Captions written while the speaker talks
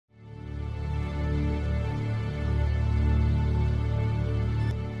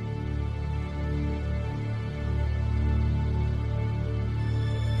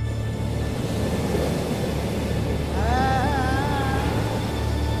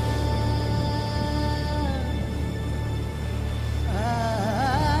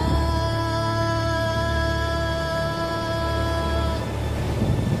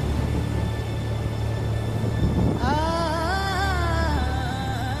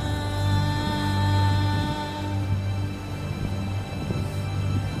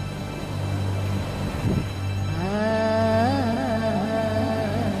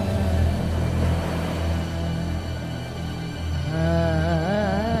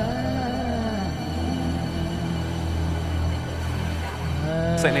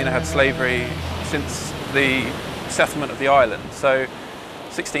St Helena had slavery since the settlement of the island. So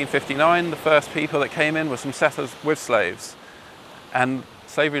 1659, the first people that came in were some settlers with slaves, and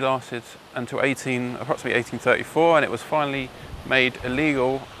slavery lasted until approximately 1834, and it was finally made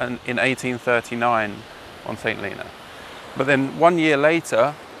illegal in 1839 on St Helena. But then 1 year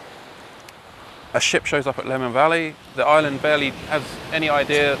later, a ship shows up at Lemon Valley. The island barely has any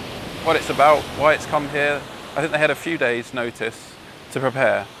idea what it's about, why it's come here. I think they had a few days' notice to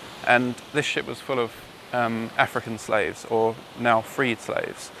prepare, and this ship was full of African slaves, or now freed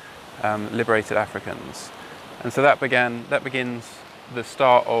slaves, liberated Africans. And so that begins the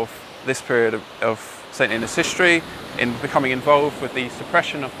start of this period of St Helena's history, in becoming involved with the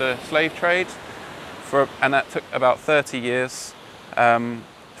suppression of the slave trade, and that took about 30 years, from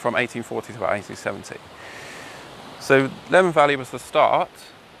 1840 to about 1870. So Lemon Valley was the start.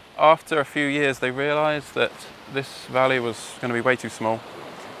 After a few years, they realised that this valley was going to be way too small,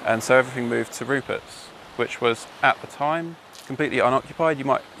 and so everything moved to Rupert's, which was at the time completely unoccupied.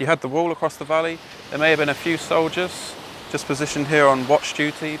 You had the wall across the valley. There may have been a few soldiers just positioned here on watch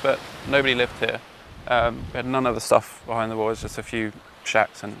duty, but nobody lived here. We had none of the stuff behind the walls, just a few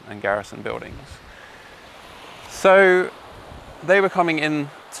shacks and garrison buildings. So they were coming in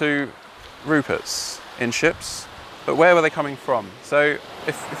to Rupert's in ships, but where were they coming from? So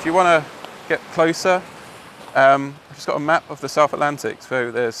if you want to get closer, I've just got a map of the South Atlantic.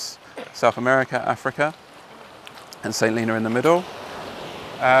 So there's South America, Africa, and St Helena in the middle.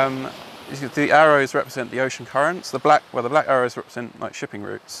 The arrows represent the ocean currents. The black arrows represent like shipping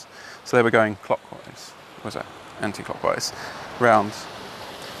routes. So they were going clockwise, was that anti-clockwise, round.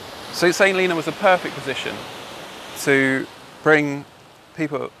 So St Helena was a perfect position to bring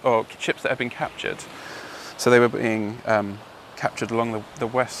people or ships that had been captured. So they were being captured along the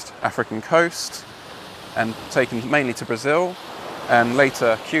West African coast and taken mainly to Brazil and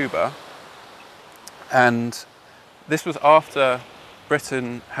later Cuba. And this was after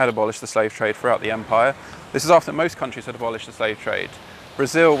Britain had abolished the slave trade throughout the empire. This is after most countries had abolished the slave trade.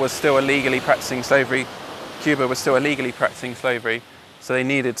 Brazil was still illegally practicing slavery. Cuba was still illegally practicing slavery. So they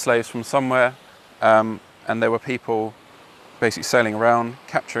needed slaves from somewhere. And there were people basically sailing around,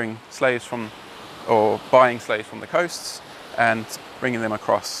 capturing slaves from, or buying slaves from the coasts and bringing them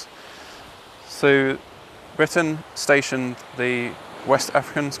across. So Britain stationed the West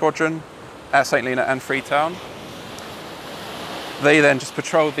African Squadron at St Helena and Freetown. They then just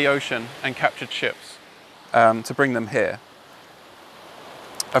patrolled the ocean and captured ships to bring them here.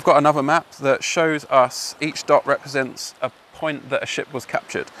 I've got another map that shows us, each dot represents a point that a ship was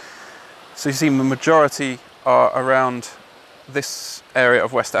captured. So you see the majority are around this area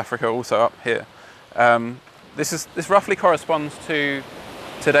of West Africa, also up here. This roughly corresponds to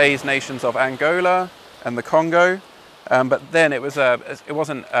today's nations of Angola and the Congo, but then it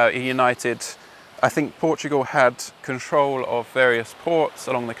wasn't a united. I think Portugal had control of various ports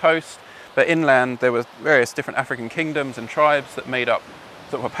along the coast, but inland there were various different African kingdoms and tribes that made up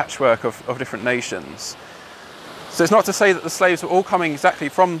sort of a patchwork of different nations. So it's not to say that the slaves were all coming exactly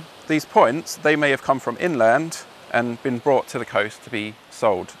from these points. They may have come from inland and been brought to the coast to be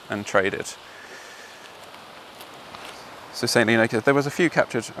sold and traded. So St Helena, there was a few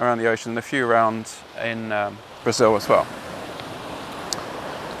captured around the ocean and a few around in Brazil as well.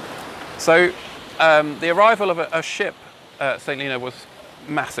 So the arrival of a ship at St Helena was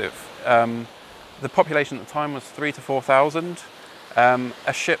massive. The population at the time was 3,000 to 4,000.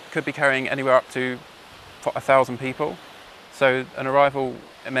 A ship could be carrying anywhere up to 1,000 people. So an arrival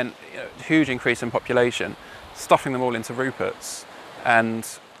meant a huge increase in population, stuffing them all into Rupert's and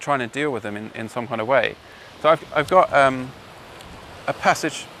trying to deal with them in some kind of way. So I've got a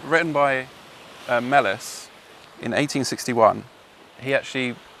passage written by Mellis in 1861. He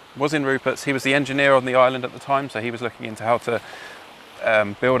actually was in Rupert's. He was the engineer on the island at the time, so he was looking into how to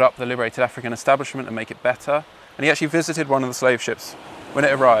build up the Liberated African establishment and make it better. And he actually visited one of the slave ships when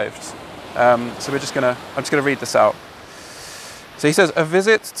it arrived. So I'm just gonna read this out. So he says, "A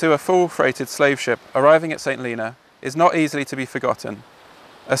visit to a full-freighted slave ship arriving at St Helena is not easily to be forgotten.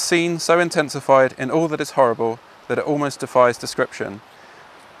 A scene so intensified in all that is horrible that it almost defies description.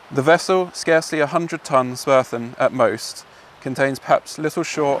 The vessel, scarcely 100 tons burthen at most, contains perhaps little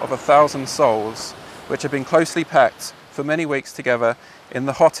short of 1,000 souls, which have been closely packed for many weeks together in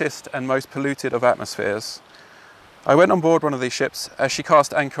the hottest and most polluted of atmospheres. I went on board one of these ships as she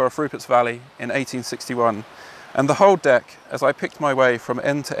cast anchor off Rupert's Valley in 1861, and the whole deck, as I picked my way from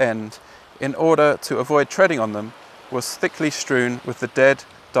end to end, in order to avoid treading on them, was thickly strewn with the dead,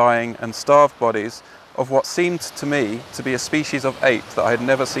 dying and starved bodies of what seemed to me to be a species of ape that I had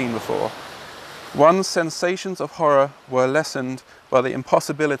never seen before. One's sensations of horror were lessened by the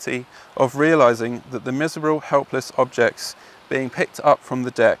impossibility of realizing that the miserable, helpless objects being picked up from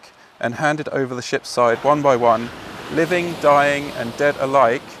the deck and handed over the ship's side one by one, living, dying, and dead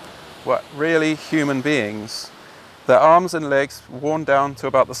alike, were really human beings. Their arms and legs worn down to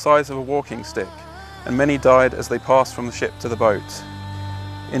about the size of a walking stick, and many died as they passed from the ship to the boat.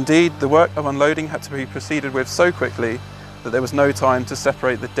 Indeed, the work of unloading had to be proceeded with so quickly that there was no time to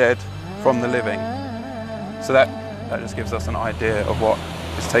separate the dead from the living. So that just gives us an idea of what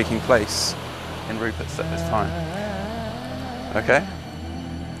is taking place in Rupert's at this time. Okay?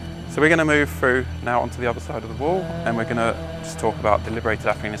 So we're going to move through now onto the other side of the wall, and we're going to just talk about the Liberated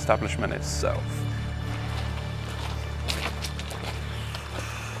African establishment itself.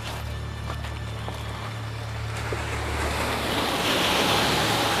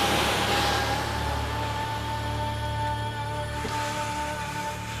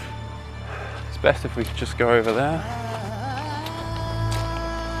 Best if we could just go over there.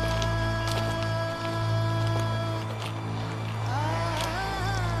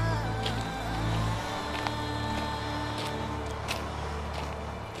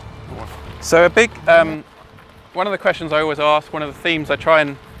 So a big, one of the questions I always ask, one of the themes I try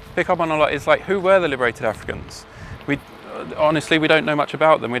and pick up on a lot is like, who were the Liberated Africans? Honestly, we don't know much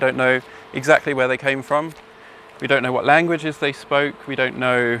about them. We don't know exactly where they came from. We don't know what languages they spoke. We don't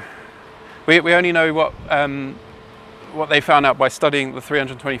know. We only know what they found out by studying the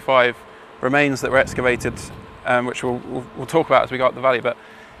 325 remains that were excavated, which we'll talk about as we go up the valley. But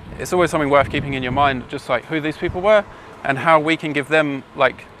it's always something worth keeping in your mind, just like who these people were and how we can give them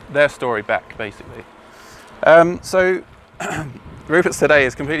like their story back, basically. So Rupert's today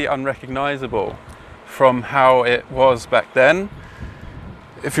is completely unrecognisable from how it was back then.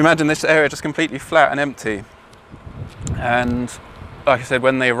 If you imagine this area just completely flat and empty, and like I said,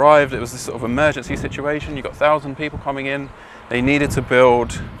 when they arrived, it was this sort of emergency situation. You've got 1,000 people coming in. They needed to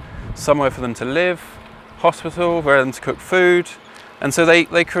build somewhere for them to live, hospital, for them to cook food. And so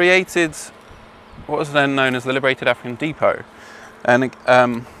they created what was then known as the Liberated African Depot. And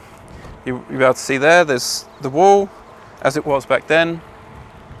you'll be able to see there's the wall as it was back then.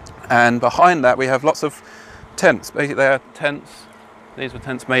 And behind that, we have lots of tents. Basically, they are tents. These were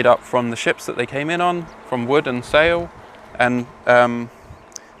tents made up from the ships that they came in on, from wood and sail. And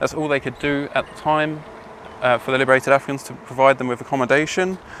that's all they could do at the time for the Liberated Africans, to provide them with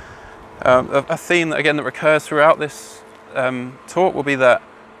accommodation. A theme that, again, that recurs throughout this talk will be that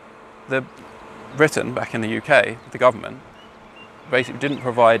Britain, back in the UK, the government, basically didn't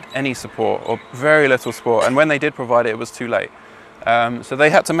provide any support, or very little support, and when they did provide it, it was too late. So they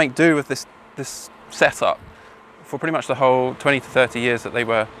had to make do with this setup for pretty much the whole 20 to 30 years that they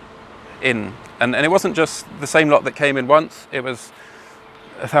were in. And it wasn't just the same lot that came in once, it was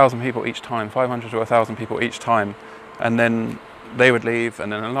 1,000 people each time, 500 to 1,000 people each time, and then they would leave,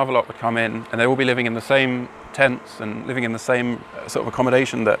 and then another lot would come in, and they'd all be living in the same tents and living in the same sort of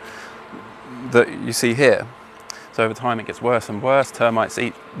accommodation that you see here. So over time it gets worse and worse. Termites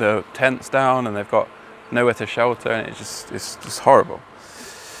eat the tents down, and they've got nowhere to shelter, and it's just horrible.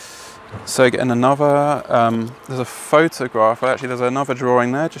 So again, there's a photograph, actually there's another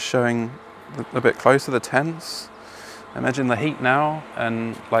drawing there just showing a bit closer the tents. Imagine the heat now,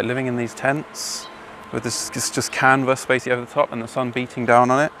 and like living in these tents with this just canvas basically over the top and the sun beating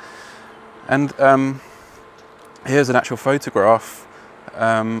down on it. And here's an actual photograph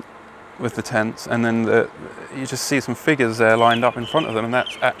with the tents, and then you just see some figures there lined up in front of them, and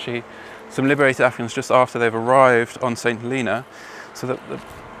that's actually some Liberated Africans just after they've arrived on St Helena. So the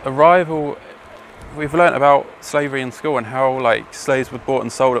arrival, we've learnt about slavery in school and how like slaves were bought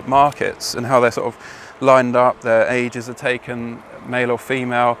and sold at markets, and how they're sort of lined up, their ages are taken, male or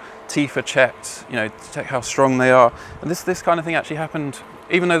female, teeth are checked, you know, to check how strong they are. And this kind of thing actually happened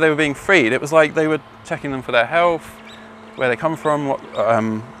even though they were being freed. It was like they were checking them for their health, where they come from, what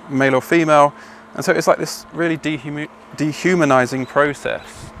male or female. And so it's like this really dehumanizing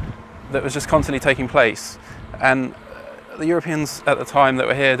process that was just constantly taking place. And the Europeans at the time that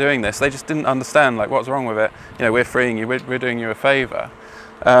were here doing this, they just didn't understand like what's wrong with it. You know, we're freeing you, we're doing you a favor.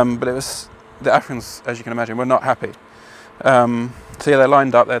 But it was, the Africans, as you can imagine, were not happy. So yeah, they're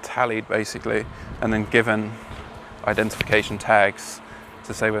lined up, they're tallied basically, and then given identification tags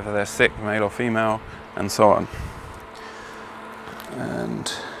to say whether they're sick, male or female, and so on.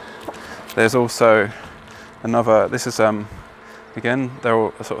 And there's also another, this is, again, they're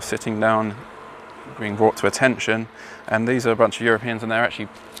all sort of sitting down, being brought to attention, and these are a bunch of Europeans, and they're actually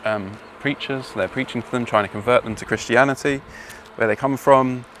preachers. They're preaching to them, trying to convert them to Christianity. Where they come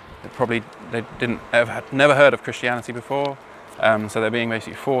from, they never heard of Christianity before, So they're being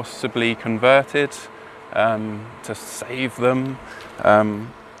basically forcibly converted to save them.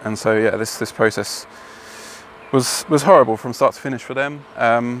 And so yeah, this process was horrible from start to finish for them.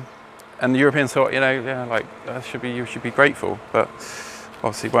 And the Europeans thought, yeah, like you should be grateful, but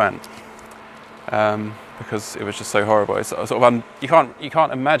obviously weren't, because it was just so horrible. It's sort of you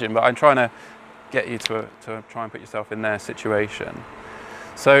can't imagine, but I'm trying to get you to try and put yourself in their situation.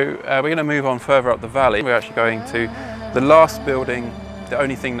 So we're going to move on further up the valley. We're actually going to the last building, the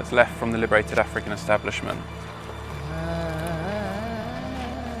only thing that's left from the Liberated African establishment.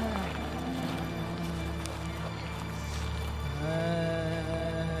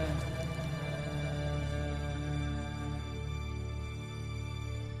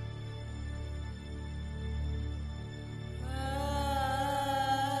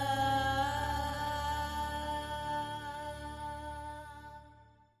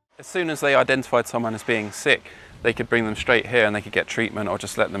 As soon as they identified someone as being sick, they could bring them straight here and they could get treatment or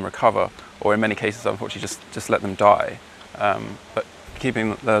just let them recover, or in many cases, unfortunately, just let them die. But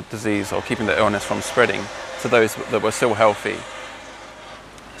keeping the disease or keeping the illness from spreading to those that were still healthy.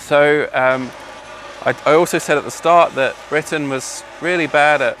 So I also said at the start that Britain was really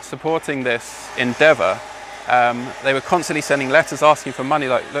bad at supporting this endeavour. They were constantly sending letters asking for money,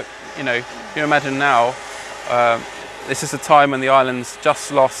 like, look, you imagine now, this is a time when the island's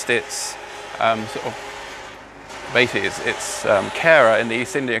just lost its its carer in the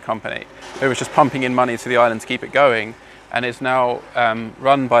East India Company, who was just pumping in money to the island to keep it going, and is now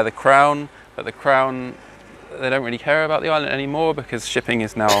run by the Crown. But the Crown, they don't really care about the island anymore because shipping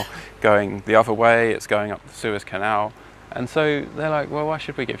is now going the other way. It's going up the Suez Canal, and so they're like, well, why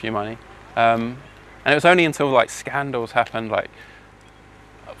should we give you money? And it was only until like scandals happened, like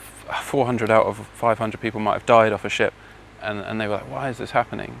 400 out of 500 people might have died off a ship, and they were like, why is this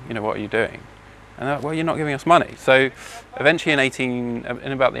happening? What are you doing? And they're like, well, you're not giving us money. So eventually in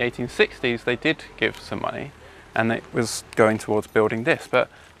about the 1860s, they did give some money, and it was going towards building this. But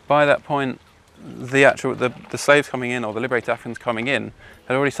by that point, the slaves coming in, or the liberated Africans coming in,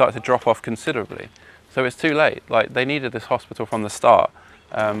 had already started to drop off considerably. So it's too late. Like, they needed this hospital from the start,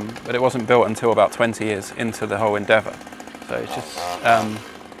 but it wasn't built until about 20 years into the whole endeavour. So it's just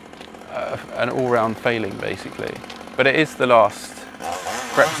an all-round failing, basically. But it is the last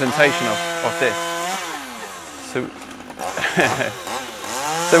representation of this. So,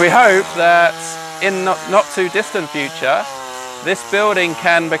 so we hope that in not too distant future, this building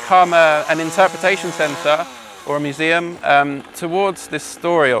can become an interpretation centre or a museum towards this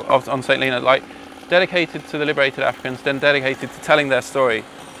story on St Helena, like dedicated to the liberated Africans, then dedicated to telling their story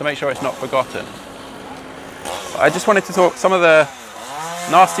to make sure it's not forgotten. I just wanted to talk some of the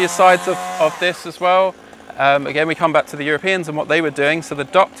nastier sides of this as well. Again, we come back to the Europeans and what they were doing. So the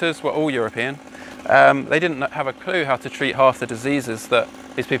doctors were all European. They didn't have a clue how to treat half the diseases that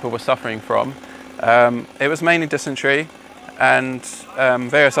these people were suffering from. It was mainly dysentery and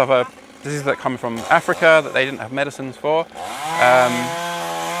various other diseases that come from Africa that they didn't have medicines for.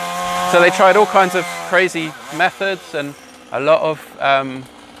 So they tried all kinds of crazy methods and a lot of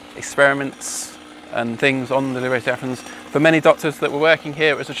experiments and things on the liberated Africans. For many doctors that were working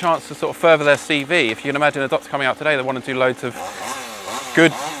here, it was a chance to sort of further their CV. If you can imagine a doctor coming out today that want to do loads of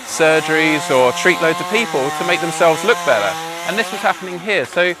good surgeries or treat loads of people to make themselves look better. And this was happening here.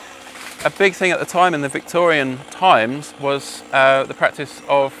 So a big thing at the time in the Victorian times was the practice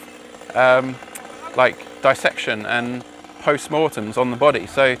of like dissection and post-mortems on the body.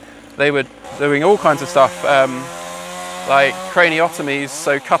 So they were doing all kinds of stuff, like craniotomies,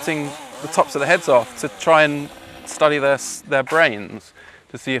 so cutting the tops of the heads off to try and study their brains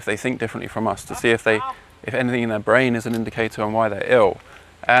to see if they think differently from us, to see if anything in their brain is an indicator on why they're ill.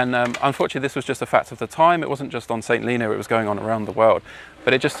 And unfortunately, this was just a fact of the time. It wasn't just on St Helena, it was going on around the world.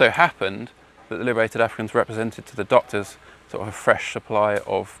 But it just so happened that the liberated Africans represented to the doctors sort of a fresh supply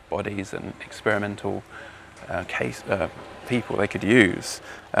of bodies and experimental people they could use.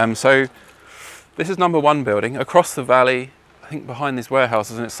 So this is number one building across the valley, I think behind these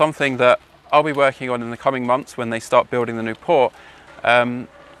warehouses, and it's something that I'll be working on in the coming months when they start building the new port.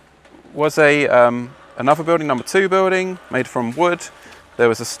 Was another building, number two building, made from wood. There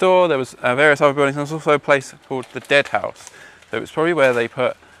was a store, there was various other buildings, and there was also a place called the Dead House. So it was probably where they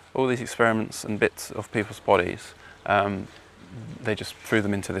put all these experiments and bits of people's bodies. They just threw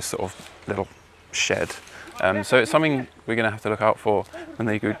them into this sort of little shed. So it's something we're going to have to look out for when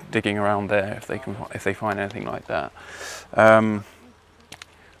they go digging around there, if they find anything like that.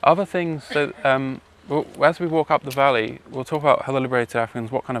 Other things, so as we walk up the valley, we'll talk about how the liberated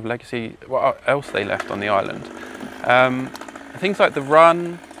Africans, what kind of legacy, what else they left on the island. Things like the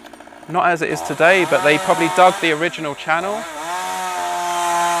run, not as it is today, but they probably dug the original channel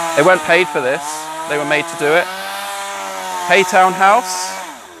They weren't paid for this, they were made to do it. Haytown House,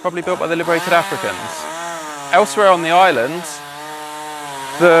 probably built by the Liberated Africans. Elsewhere on the island,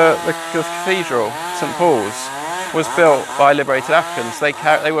 the cathedral, St Paul's, was built by Liberated Africans.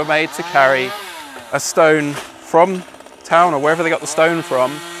 They were made to carry a stone from town, or wherever they got the stone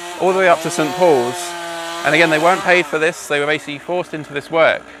from, all the way up to St Paul's. And again, they weren't paid for this, they were basically forced into this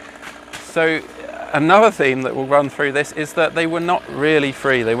work. So another theme that will run through this is that they were not really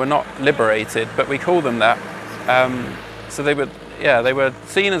free, they were not liberated, but we call them that. So they were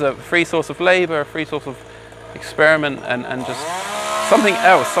seen as a free source of labour, a free source of experiment, and just something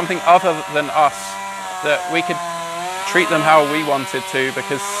else, something other than us, that we could treat them how we wanted to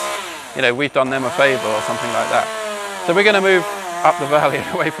because, you know, we've done them a favour or something like that. So we're going to move up the valley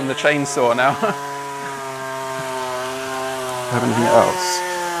and away from the chainsaw now. Have anything else?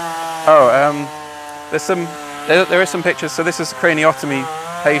 Oh, there is some pictures. So this is a craniotomy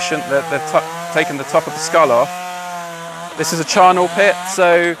patient that they've taken the top of the skull off. This is a charnel pit,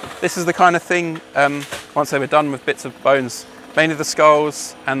 so this is the kind of thing, once they were done with bits of bones, mainly the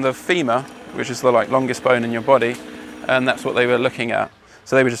skulls and the femur, which is the longest bone in your body, and that's what they were looking at.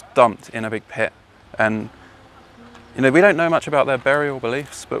 So they were just dumped in a big pit. And you know, we don't know much about their burial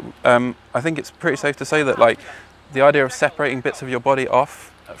beliefs, but I think it's pretty safe to say that the idea of separating bits of your body off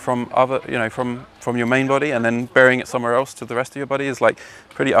from other, you know, from your main body and then burying it somewhere else to the rest of your body is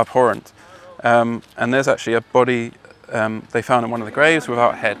pretty abhorrent. And there's actually a body they found in one of the graves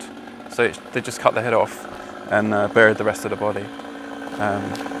without head, so they just cut the head off and buried the rest of the body.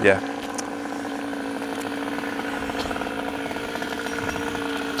 Yeah.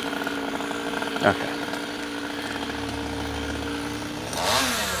 Okay.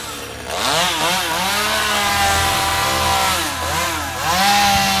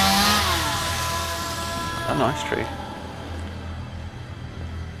 A nice tree.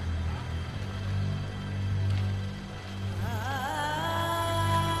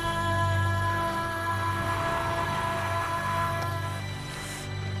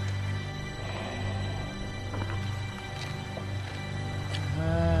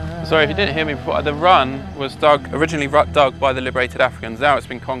 Sorry if you didn't hear me before, the run was originally dug by the Liberated Africans. Now it's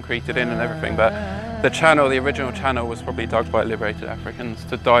been concreted in and everything, but the original channel was probably dug by Liberated Africans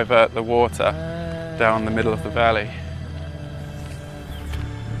to divert the water down the middle of the valley.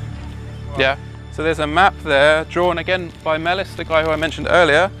 Yeah, so there's a map there drawn again by Mellis, the guy who I mentioned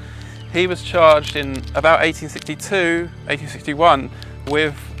earlier. He was charged in about 1862, 1861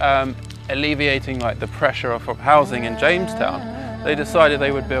 with alleviating the pressure of housing in Jamestown. They decided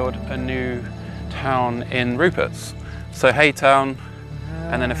they would build a new town in Rupert's. So Haytown,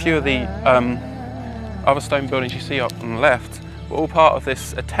 and then a few of the other stone buildings you see up on the left were all part of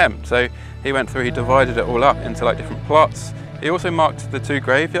this attempt. So he went through, he divided it all up into different plots. He also marked the two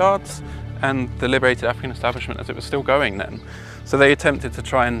graveyards and the Liberated African establishment as it was still going then. So they attempted to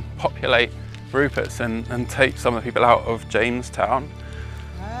try and populate Rupert's and take some of the people out of Jamestown.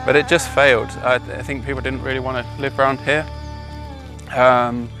 But it just failed. I think people didn't really want to live around here.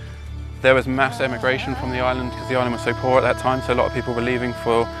 There was mass emigration from the island because the island was so poor at that time, so a lot of people were leaving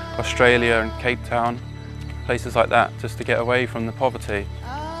for Australia and Cape Town, places like that, just to get away from the poverty.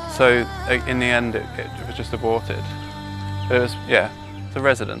 So in the end it was just aborted. But it was, yeah, it's a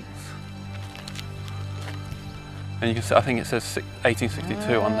residence. And you can see, I think it says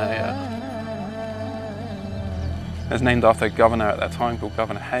 1862 on there, yeah. It was named after a governor at that time called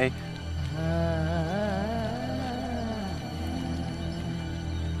Governor Hay.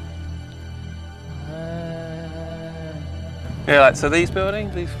 Yeah, so these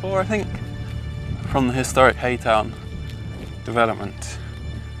buildings, these four, I think, from the historic Haytown development.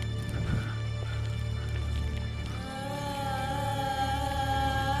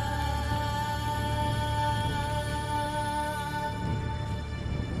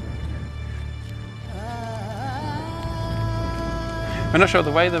 I'm not sure,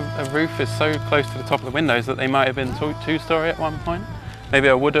 the way the roof is so close to the top of the windows that they might have been two-story at one point. Maybe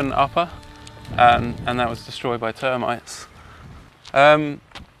a wooden upper, and that was destroyed by termites. So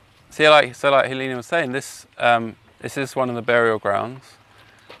like Helena was saying, this is one of the burial grounds.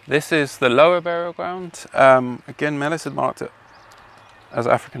 This is the lower burial ground. Again, Mellis had marked it as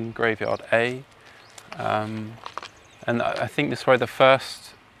African Graveyard A. And I think this is probably the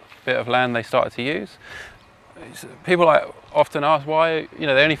first bit of land they started to use. People often ask why, they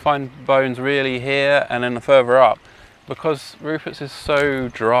only find bones really here and then further up. Because Rupert's is so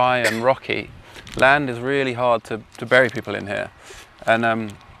dry and rocky, land is really hard to bury people in here.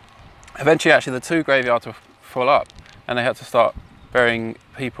 And eventually actually the two graveyards were full up and they had to start burying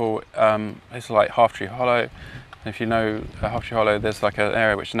people, places like Half Tree Hollow If you know Hoxie Hollow, there's like an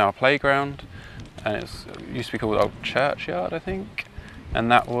area which is now a playground, and it used to be called Old Churchyard, I think,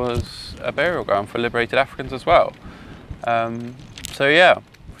 and that was a burial ground for liberated Africans as well. So yeah,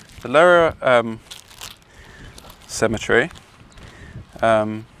 the lower cemetery,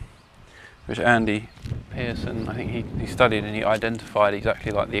 which Andy Pearson, I think he studied and he identified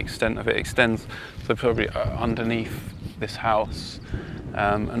exactly like the extent of it. Extends so probably underneath this house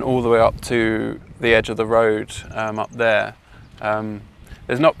and all the way up to the edge of the road up there.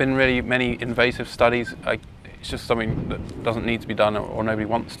 There's not been really many invasive studies. It's just something that doesn't need to be done or nobody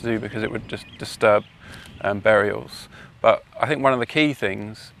wants to do because it would just disturb burials. But I think one of the key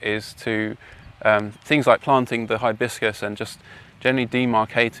things is to things like planting the hibiscus and just generally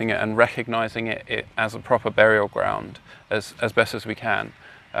demarcating it and recognising it as a proper burial ground as best as we can,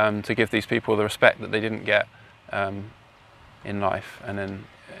 to give these people the respect that they didn't get in life and then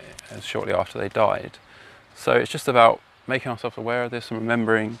shortly after they died. So it's just about making ourselves aware of this and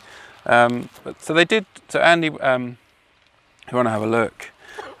remembering. So they did, so Andy, if you want to have a look,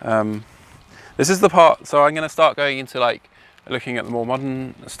 this is the part, so I'm going to start going into like looking at the more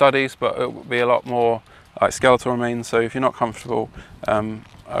modern studies, but it will be a lot more like skeletal remains. So if you're not comfortable,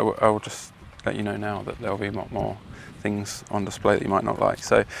 I will just let you know now that there will be a lot more things on display that you might not like.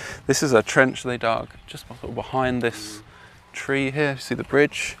 So this is a trench they dug just sort of behind this tree here. See the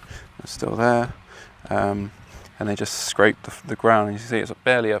bridge? It's still there. And they just scraped the ground. And you see it's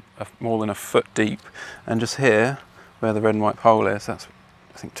barely more than a foot deep. And just here, where the red and white pole is, that's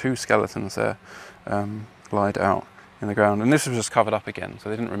I think 2 skeletons there lied out in the ground. And this was just covered up again, so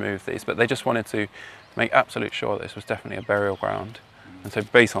they didn't remove these, but they just wanted to make absolute sure that this was definitely a burial ground. And so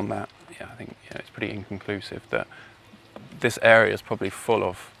based on that, yeah, I think it's pretty inconclusive that this area is probably full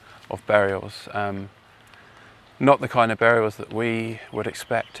of burials. Not the kind of burials that we would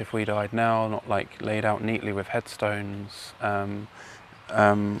expect if we died now, not like laid out neatly with headstones. You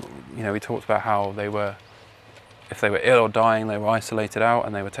know, we talked about how they were, if they were ill or dying, they were isolated out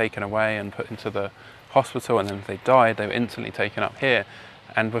and they were taken away and put into the hospital, and then if they died, they were instantly taken up here.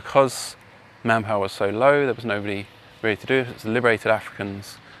 And because manpower was so low, there was nobody really to do it. It's the liberated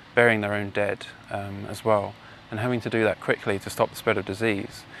Africans burying their own dead as well, and having to do that quickly to stop the spread of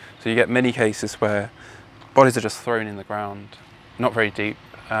disease. So you get many cases where bodies are just thrown in the ground, not very deep.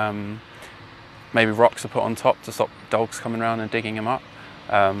 Maybe rocks are put on top to stop dogs coming around and digging them up.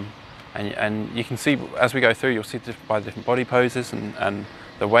 And you can see as we go through, you'll see by the different body poses and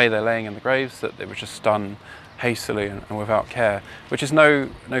the way they're laying in the graves that it was just done hastily and without care, which is no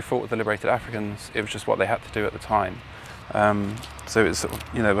fault of the liberated Africans. It was just what they had to do at the time. So it's,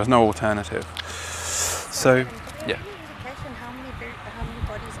 you know, there was no alternative. So yeah. How many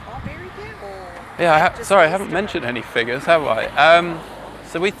bodies are buried here? Or yeah, sorry, I haven't mentioned any figures, have I?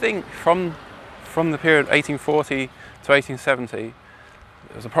 So we think from the period 1840 to 1870,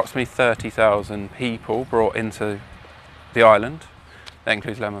 there was approximately 30,000 people brought into the island. That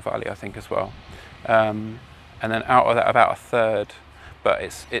includes Lemon Valley, I think, as well. And then out of that, about a third. But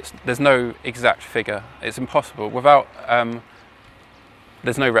there's no exact figure. It's impossible without.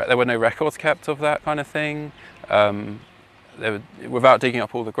 There were no records kept of that kind of thing. Without digging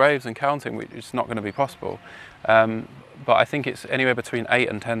up all the graves and counting, it's not going to be possible. But I think it's anywhere between 8,000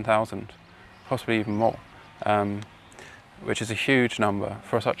 and 10,000, possibly even more, which is a huge number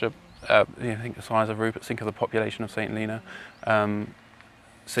for such a. I think the size of Rupert. Think of the population of St Helena.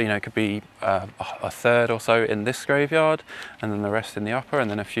 So, you know, it could be a third or so in this graveyard, and then the rest in the upper, and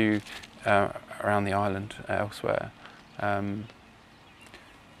then a few around the island elsewhere.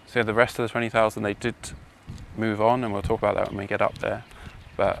 So the rest of the 20,000, they did move on, and we'll talk about that when we get up there.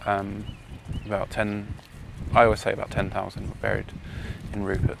 But about 10, I always say about 10,000 were buried in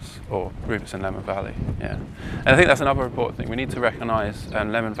Rupert's and Lemon Valley, yeah. And I think that's another important thing. We need to recognise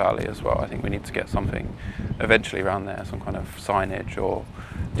Lemon Valley as well. I think we need to get something eventually around there, some kind of signage or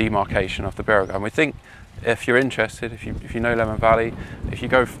demarcation of the burial ground. We think, if you're interested, if you know Lemon Valley, if you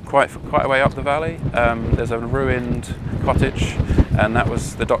go quite a way up the valley, there's a ruined cottage, and that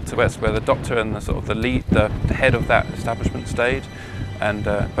was the doctor where the doctor and the head of that establishment stayed, and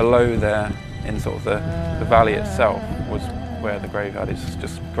below there in sort of the valley itself was where the graveyard is,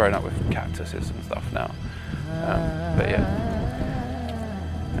 just grown up with cactuses and stuff now. But yeah,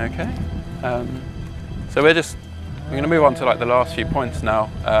 okay. So we're going to move on to like the last few points now.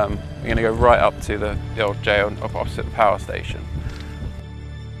 We're going to go right up to the old jail opposite the power station.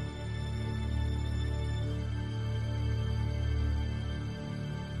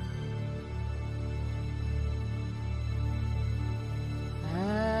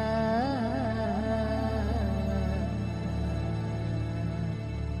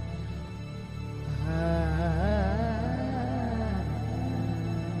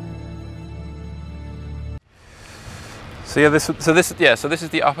 So yeah, so this is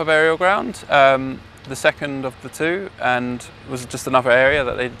the upper burial ground, the second of the two, and was just another area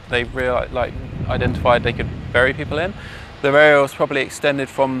that they realized, like, identified they could bury people in. The burial was probably extended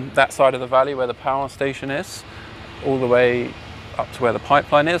from that side of the valley where the power station is, all the way up to where the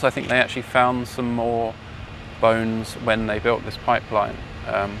pipeline is. I think they actually found some more bones when they built this pipeline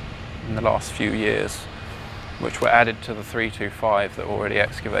in the last few years, which were added to the 325 that were already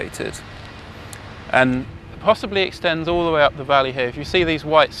excavated. And possibly extends all the way up the valley here. If you see these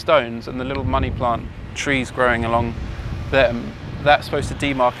white stones and the little money plant trees growing along them, that's supposed to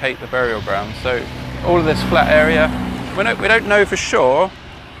demarcate the burial ground. So all of this flat area, we don't know for sure.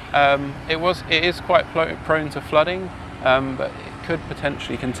 It is quite prone to flooding, but it could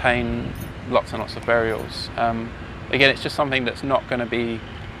potentially contain lots and lots of burials. Again, it's just something that's not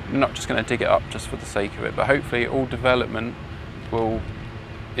just going to dig it up just for the sake of it, but hopefully all development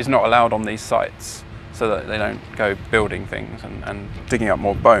is not allowed on these sites, so that they don't go building things and digging up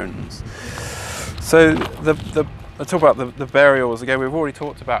more bones. So I'll talk about the burials again. We've already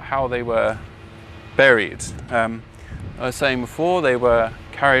talked about how they were buried. I was saying before, they were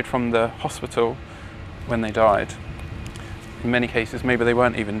carried from the hospital when they died. In many cases, maybe they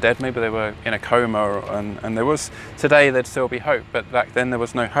weren't even dead, maybe they were in a coma, and today there'd still be hope, but back then there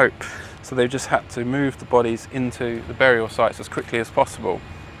was no hope. So they just had to move the bodies into the burial sites as quickly as possible.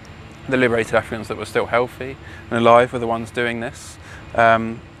 The liberated Africans that were still healthy and alive were the ones doing this.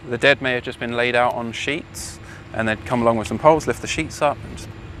 The dead may have just been laid out on sheets, and they'd come along with some poles, lift the sheets up and just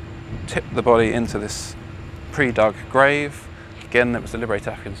tip the body into this pre-dug grave. Again, it was the liberated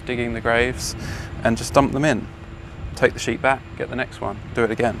Africans digging the graves and just dump them in. Take the sheet back, get the next one, do it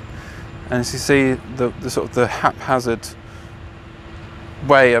again. And as you see, the sort of the haphazard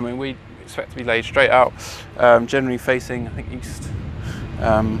way, I mean, we expect to be laid straight out, generally facing, I think, east.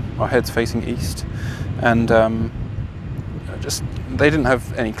 Our heads facing east, and they didn't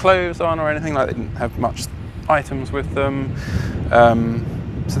have any clothes on or anything, like they didn't have much items with them,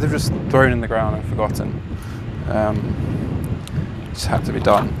 so they're just thrown in the ground and forgotten. Just had to be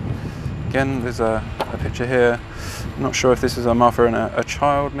done. Again, there's a picture here. I'm not sure if this is a mother and a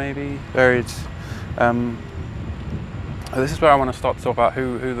child, maybe buried. This is where I want to start to talk about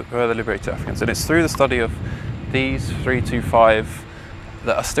who are the liberated Africans, and it's through the study of these 325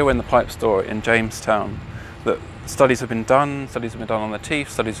 that are still in the pipe store in Jamestown, that studies have been done on their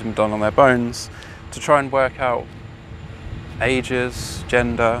teeth, studies have been done on their bones, to try and work out ages,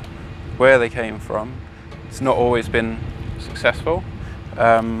 gender, where they came from. It's not always been successful,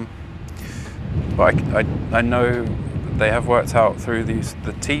 but I know they have worked out through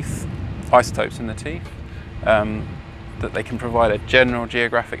the teeth, isotopes in the teeth, that they can provide a general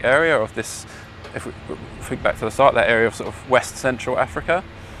geographic area of this. If we think back to the start, that area of sort of West Central Africa,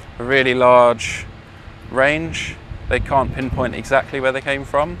 a really large range. They can't pinpoint exactly where they came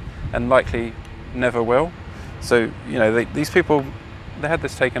from, and likely never will. So, you know, these people, they had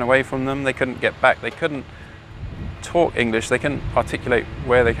this taken away from them. They couldn't get back. They couldn't talk English. They couldn't articulate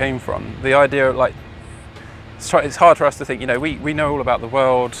where they came from. The idea, like, it's hard for us to think, you know, we know all about the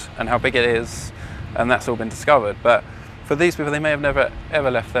world and how big it is, and that's all been discovered. But for these people, they may have never ever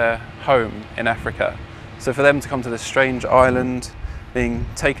left their home in Africa. So for them to come to this strange island, being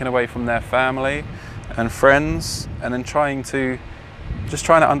taken away from their family and friends, and then trying to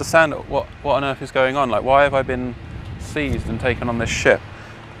understand what on earth is going on. Like, why have I been seized and taken on this ship,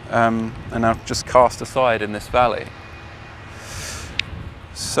 and now just cast aside in this valley?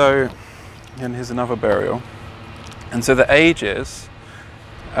 So, and here's another burial. And so the ages,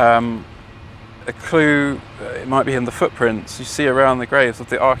 a clue, it might be in the footprints you see around the graves of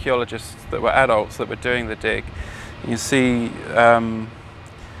the archaeologists that were adults that were doing the dig. You see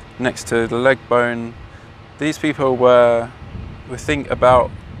next to the leg bone, these people we think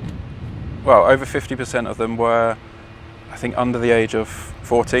about, well, over 50% of them were, I think, under the age of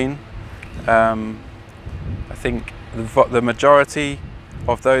 14. I think the majority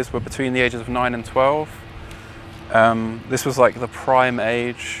of those were between the ages of 9 and 12. This was like the prime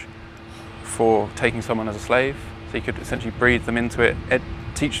age for taking someone as a slave, so you could essentially breed them into it,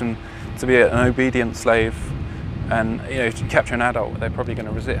 teach them to be an obedient slave, and, you know, if you capture an adult, they're probably going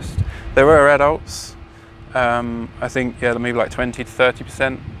to resist. There were adults, I think, yeah, maybe like 20 to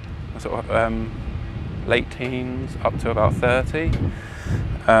 30%, sort of late teens up to about 30,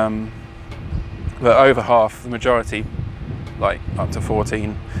 but over half, the majority, like up to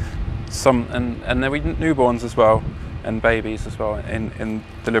 14. Some, and there were newborns as well, and babies as well in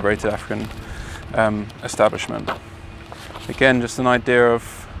the liberated African establishment. Again, just an idea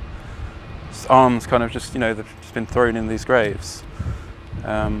of arms kind of just, you know, they've just been thrown in these graves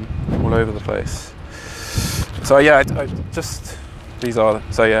all over the place. So yeah, I just, these are,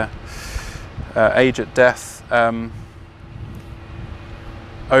 so yeah, age at death,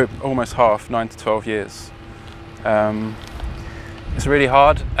 almost half, 9 to 12 years. It's really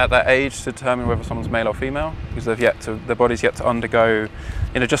hard at that age to determine whether someone's male or female, because their body's yet to undergo,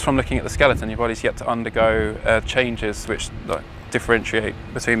 just from looking at the skeleton, your body's yet to undergo changes which differentiate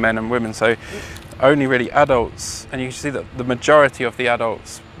between men and women. So only really adults, and you can see that the majority of the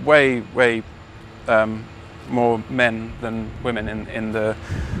adults, way more men than women in the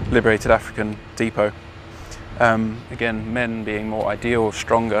Liberated African depot. Again, men being more ideal,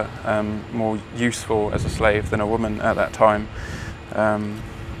 stronger, more useful as a slave than a woman at that time.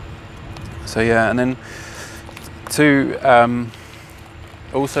 So yeah, and then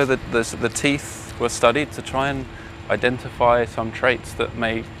also the teeth were studied to try and identify some traits that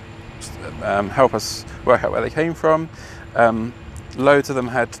may help us work out where they came from. Loads of them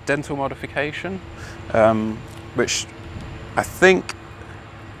had dental modification, which I think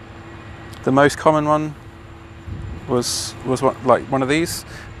the most common one was one of these.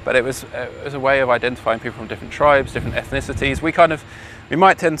 But it was a way of identifying people from different tribes, different ethnicities. We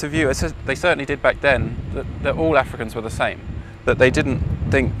might tend to view, as they certainly did back then, that all Africans were the same. That they didn't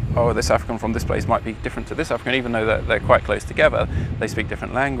think, oh, this African from this place might be different to this African, even though they're quite close together. They speak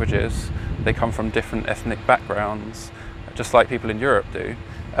different languages, they come from different ethnic backgrounds, just like people in Europe do.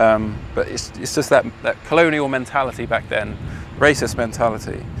 But it's just that colonial mentality back then, racist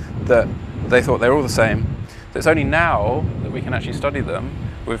mentality, that they thought they're all the same. So it's only now that we can actually study them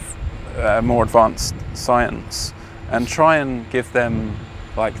with more advanced science and try and give them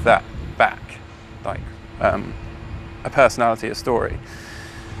like that back, like a personality, a story.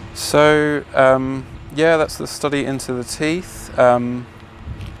 So yeah, that's the study into the teeth.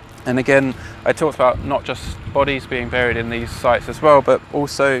 And again, I talked about not just bodies being buried in these sites as well, but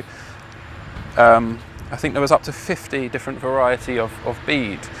also I think there was up to 50 different variety of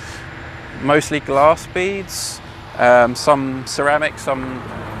bead, mostly glass beads, some ceramic, some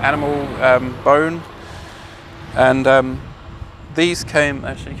animal bone, and these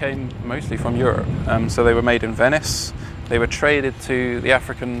actually came mostly from Europe. So they were made in Venice. They were traded to the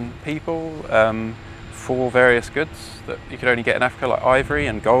African people for various goods that you could only get in Africa, like ivory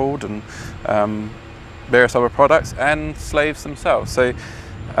and gold and various other products, and slaves themselves. So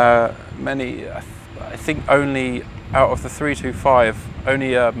many, I think only out of the 325,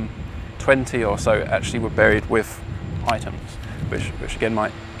 only 20 or so actually were buried with items, which again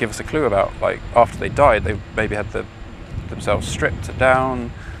might give us a clue about, like, after they died, they maybe had themselves stripped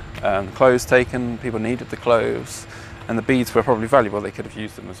down, clothes taken, people needed the clothes, and the beads were probably valuable. They could have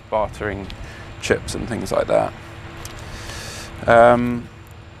used them as bartering chips and things like that.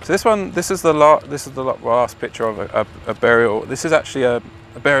 So this is the last picture of a burial. This is actually a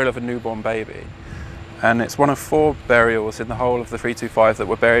burial of a newborn baby, and it's one of 4 burials in the whole of the 325 that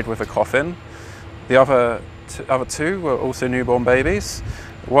were buried with a coffin. The other 2 were also newborn babies.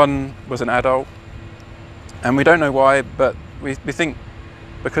 One was an adult, and we don't know why, but we think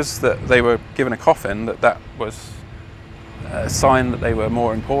because they were given a coffin, that was a sign that they were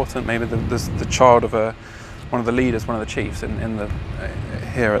more important. Maybe the child of one of the leaders, one of the chiefs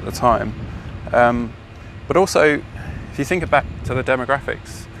here at the time. But also, if you think back to the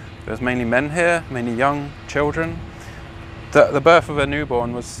demographics, there was mainly men here, mainly young children. The birth of a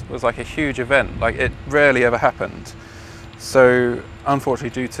newborn was like a huge event. Like, it rarely ever happened. So unfortunately,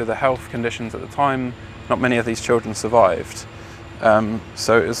 due to the health conditions at the time, not many of these children survived.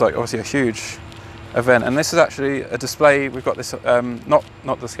 So it was like obviously a huge event. And this is actually a display. We've got this, not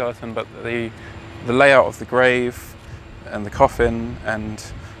the skeleton, but the layout of the grave and the coffin and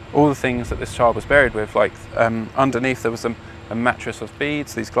all the things that this child was buried with. Like underneath there was a mattress of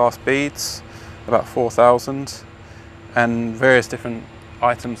beads, these glass beads, about 4,000, and various different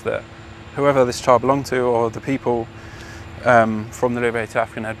items that whoever this child belonged to, or the people from the Liberated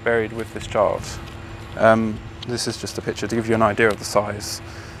African, had buried with this child. This is just a picture to give you an idea of the size.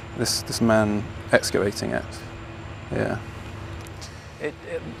 This man excavating it. Yeah.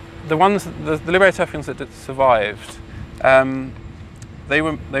 The Liberated Africans that survived, they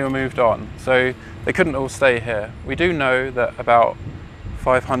were moved on, so they couldn't all stay here. We do know that about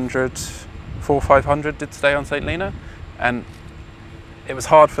 400 or 500 did stay on St Helena, and it was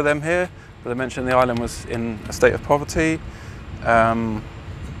hard for them here. But I mentioned the island was in a state of poverty.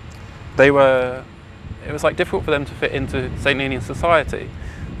 It was like difficult for them to fit into St Helenian society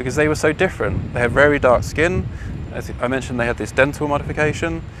because they were so different. They had very dark skin. As I mentioned, they had this dental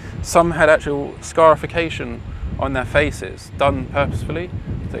modification. Some had actual scarification on their faces, done purposefully,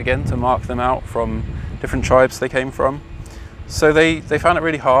 to mark them out from different tribes they came from. So they found it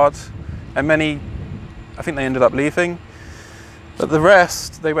really hard, and many I think they ended up leaving. But the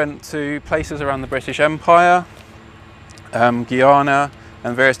rest, they went to places around the British Empire, Guyana,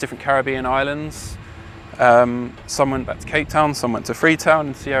 and various different Caribbean islands. Some went back to Cape Town, some went to Freetown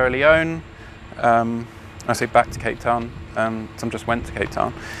in Sierra Leone. I say back to Cape Town, some just went to Cape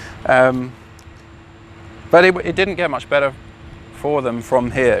Town. But it didn't get much better for them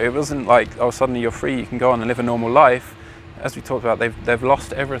from here. It wasn't like, oh, suddenly you're free, you can go on and live a normal life. As we talked about, they've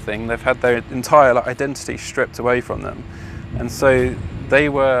lost everything. They've had their entire identity stripped away from them. And so they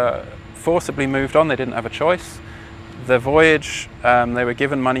were forcibly moved on. They didn't have a choice. The voyage, they were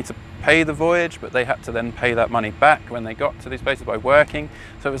given money to pay the voyage, but they had to then pay that money back when they got to these places by working.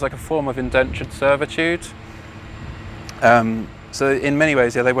 So it was like a form of indentured servitude. So in many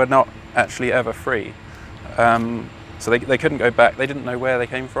ways, yeah, they were not actually ever free. So they couldn't go back. They didn't know where they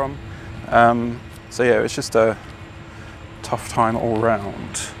came from. So yeah, it was just a tough time all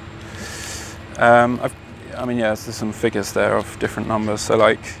round. I mean, yeah, there's some figures there of different numbers. So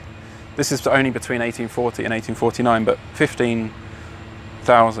like, this is only between 1840 and 1849, but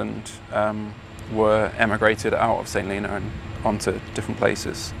 15,000 were emigrated out of St Helena and onto different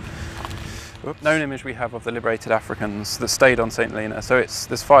places. Known image we have of the liberated Africans that stayed on St Helena. So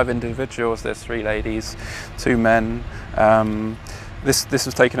there's 5 individuals, there's 3 ladies, 2 men. This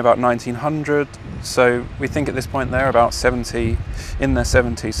was taken about 1900, so we think at this point they're about 70, in their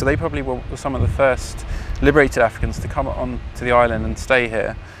 70s. So they probably were some of the first liberated Africans to come on to the island and stay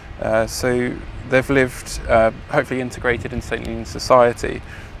here. So they've lived, hopefully integrated in St Helena society,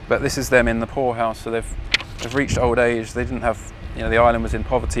 but this is them in the poorhouse. So they've reached old age. They didn't have, you know, the island was in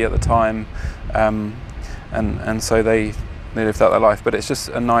poverty at the time, and so they lived out their life. But it's just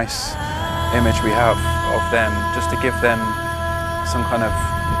a nice image we have of them, just to give them some kind of,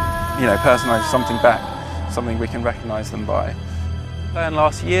 you know, personalised something back, something we can recognise them by. Plan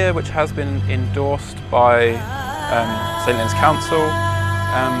last year, which has been endorsed by St Helena's Council,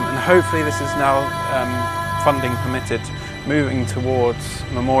 and hopefully this is now funding permitted, moving towards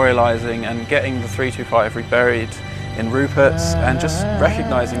memorialising and getting the 325 reburied in Rupert's and just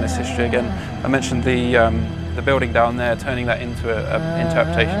recognising this history again. I mentioned the building down there, turning that into an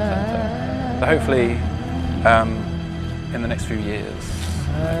interpretation centre. So hopefully in the next few years,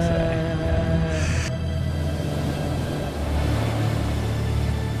 I'd say.